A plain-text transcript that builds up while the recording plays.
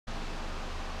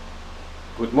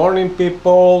Good morning,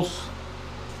 peoples.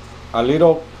 A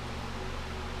little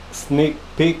sneak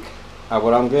peek at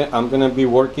what I'm gonna be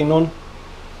working on.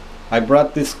 I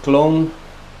brought this clone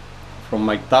from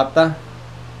my tata.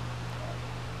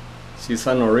 She's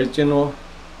an original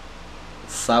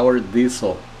sour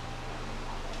diesel,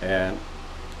 and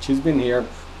she's been here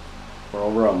for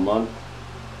over a month.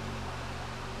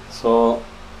 So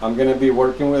I'm gonna be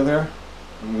working with her,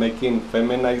 making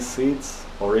feminized seeds,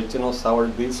 original sour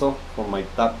diesel from my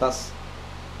tata's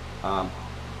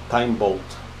time bolt.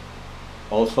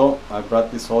 Also, I brought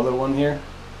this other one here.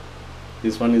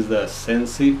 This one is the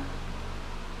Sensi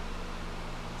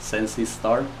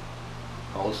Star,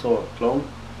 also a clone.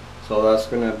 So that's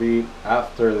gonna be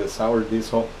after the sour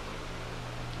diesel.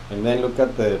 And then look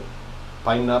at the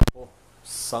pineapple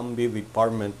zombie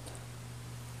department.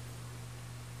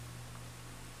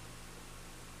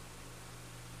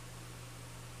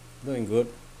 Doing good.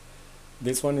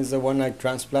 This one is the one I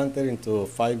transplanted into a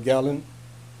 5-gallon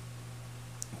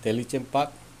intelligent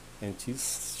pot, and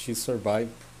she survived,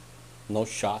 no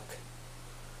shock.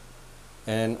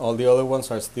 And all the other ones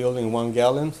are still in 1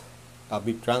 gallon. I'll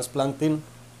be transplanting.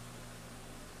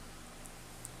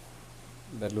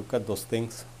 But look at those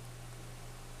things.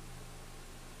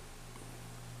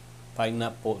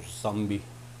 Pineapple zombie.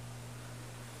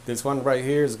 This one right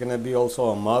here is gonna be also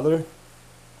a mother.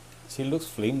 She looks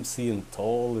flimsy and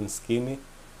tall and skinny,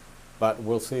 but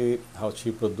we'll see how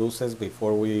she produces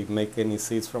before we make any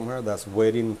seeds from her. That's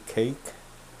wedding cake.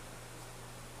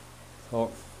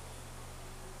 So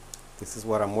this is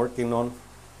what I'm working on.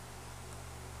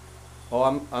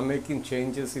 Oh, I'm making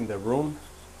changes in the room,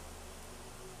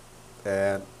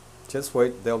 and just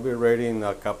wait, they'll be ready in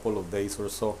a couple of days or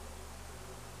so.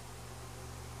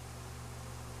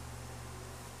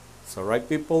 So right,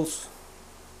 peoples,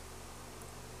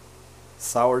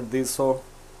 sour diesel,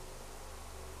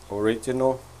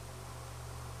 original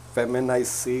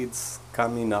feminized seeds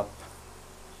coming up.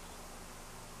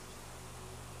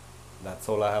 That's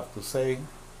all I have to say.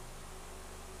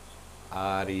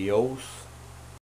 Adios.